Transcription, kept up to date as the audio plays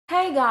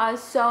Hey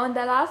guys, so in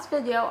the last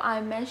video I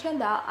mentioned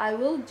that I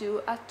will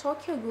do a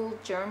Tokyo Ghoul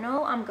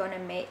journal. I'm gonna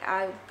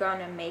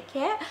make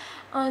it,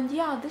 and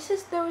yeah, this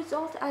is the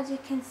result as you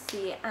can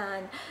see,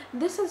 and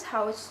this is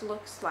how it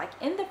looks like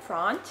in the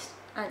front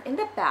and in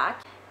the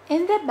back.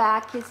 In the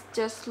back it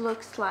just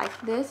looks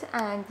like this,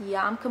 and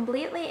yeah, I'm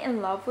completely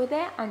in love with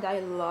it and I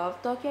love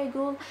Tokyo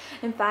Ghoul.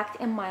 In fact,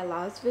 in my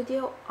last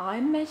video I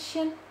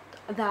mentioned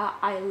that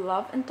I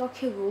love in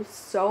Tokyo Ghoul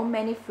so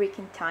many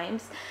freaking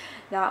times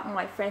that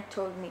my friend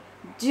told me,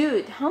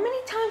 dude, how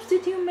many times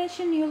did you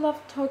mention you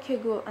love Tokyo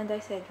Ghoul? And I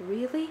said,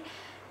 really?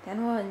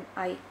 Then when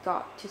I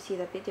got to see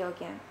the video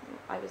again,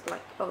 I was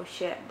like, oh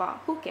shit, but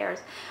who cares?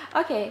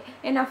 Okay,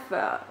 enough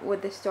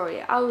with the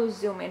story. I will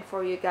zoom in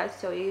for you guys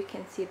so you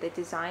can see the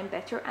design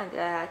better and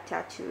the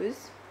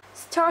tattoos.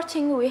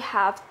 Starting, we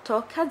have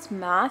Toka's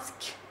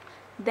mask,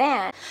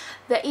 then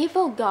the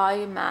evil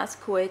guy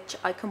mask, which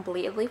I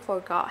completely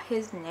forgot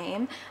his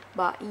name,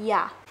 but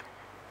yeah.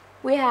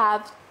 We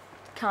have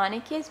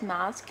Kaneki's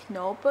mask,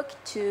 notebook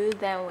 2,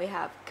 then we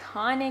have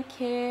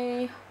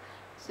Kaneki,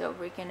 so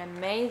freaking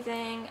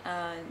amazing,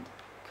 and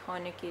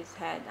Kaneki's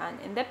head. And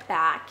in the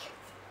back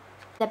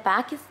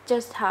is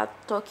just have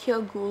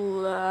Tokyo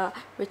Ghoul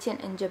written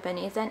in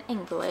Japanese and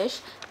English.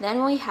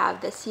 Then we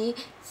have the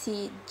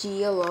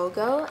CCG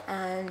logo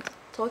and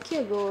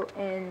Tokyo Ghoul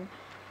in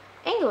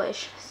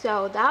English.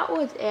 So that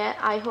was it.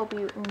 I hope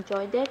you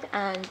enjoyed it,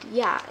 and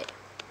yeah,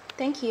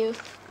 thank you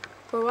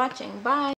for watching. Bye.